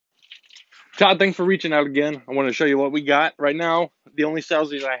Todd, thanks for reaching out again. I want to show you what we got right now. The only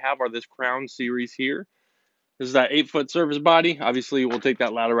Scelzi's I have are this Crown Series here. This is that 8-foot service body. Obviously, we'll take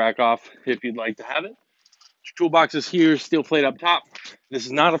that ladder rack off if you'd like to have it. Toolbox is here, steel plate up top. This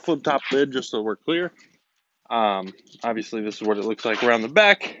is not a flip top lid, just so we're clear. Obviously, this is what it looks like around the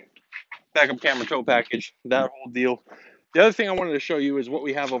back. Backup camera tow package, that whole deal. The other thing I wanted to show you is what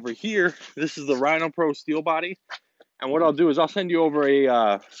we have over here. This is the RhinoPro steel body. And what I'll do is I'll send you over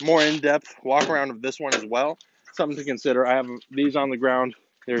a more in-depth walk around of this one as well. Something to consider. I have these on the ground.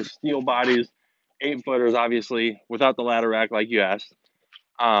 There's steel bodies, 8-footers, obviously, without the ladder rack like you asked.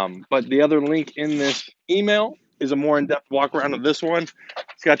 But the other link in this email is a more in-depth walk around of this one.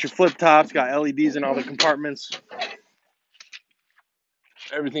 It's got your flip tops, got LEDs in all the compartments,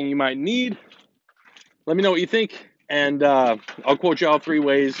 everything you might need. Let me know what you think, and I'll quote you all 3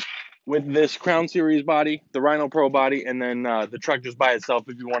 ways with this Crown Series body, the RhinoPro body, and then the truck just by itself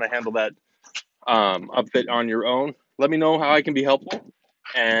if you want to handle that upfit on your own. Let me know how I can be helpful,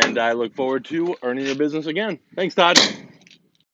 and I look forward to earning your business again. Thanks, Todd.